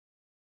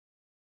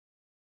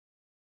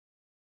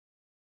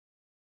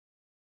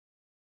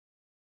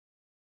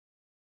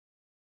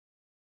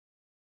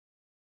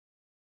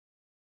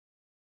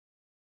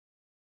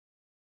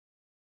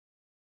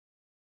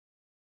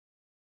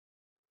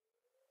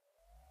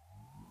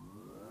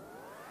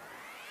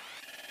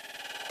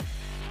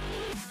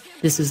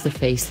This is the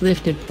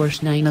facelifted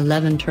Porsche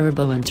 911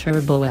 Turbo and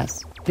Turbo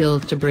S,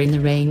 built to bring the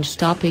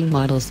range-stopping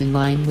models in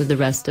line with the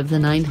rest of the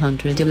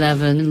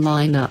 911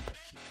 lineup.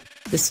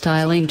 The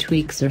styling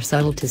tweaks are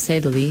subtle to say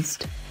the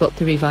least, but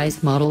the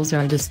revised models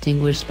are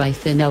distinguished by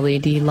thin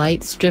LED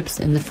light strips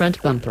in the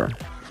front bumper,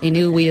 a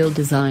new wheel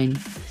design,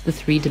 the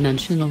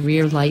three-dimensional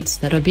rear lights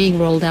that are being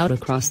rolled out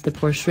across the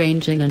Porsche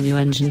range, and a new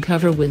engine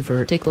cover with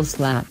vertical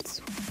slats.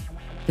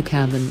 The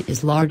cabin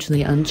is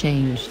largely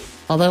unchanged,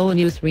 although a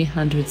new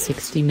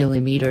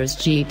 360mm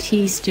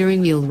GT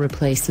steering wheel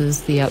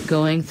replaces the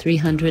outgoing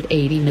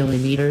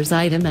 380mm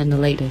item, and the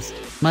latest,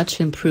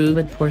 much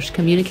improved Porsche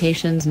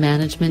Communications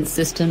Management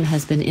system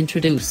has been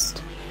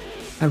introduced.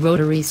 A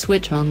rotary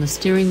switch on the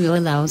steering wheel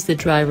allows the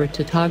driver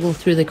to toggle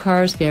through the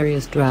car's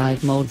various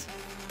drive modes.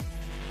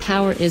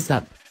 Power is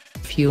up,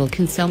 fuel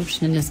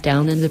consumption is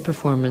down, and the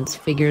performance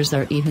figures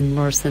are even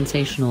more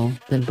sensational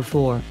than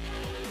before.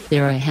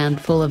 There are a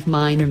handful of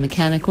minor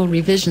mechanical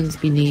revisions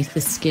beneath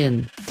the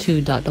skin.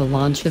 The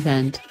launch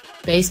event,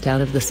 based out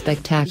of the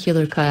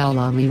spectacular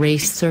Kyalami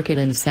race circuit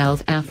in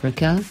South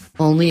Africa,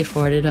 only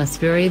afforded us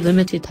very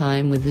limited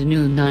time with the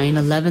new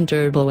 911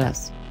 Turbo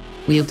S.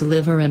 We'll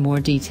deliver a more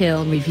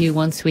detailed review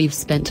once we've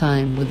spent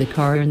time with the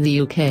car in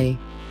the UK.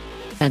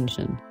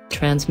 Engine,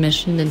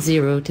 transmission and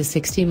 0 to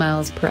 60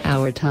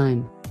 mph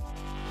time.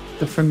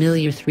 The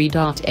familiar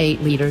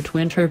 3.8-liter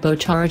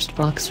twin-turbocharged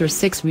Boxer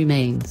 6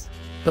 remains,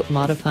 but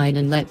modified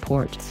inlet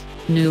ports,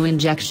 new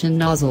injection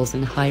nozzles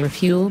and higher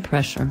fuel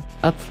pressure,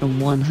 up from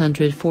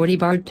 140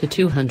 bar to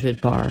 200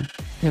 bar,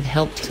 have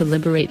helped to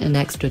liberate an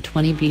extra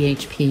 20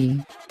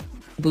 bhp.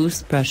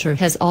 Boost pressure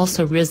has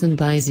also risen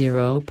by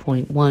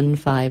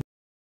 0.15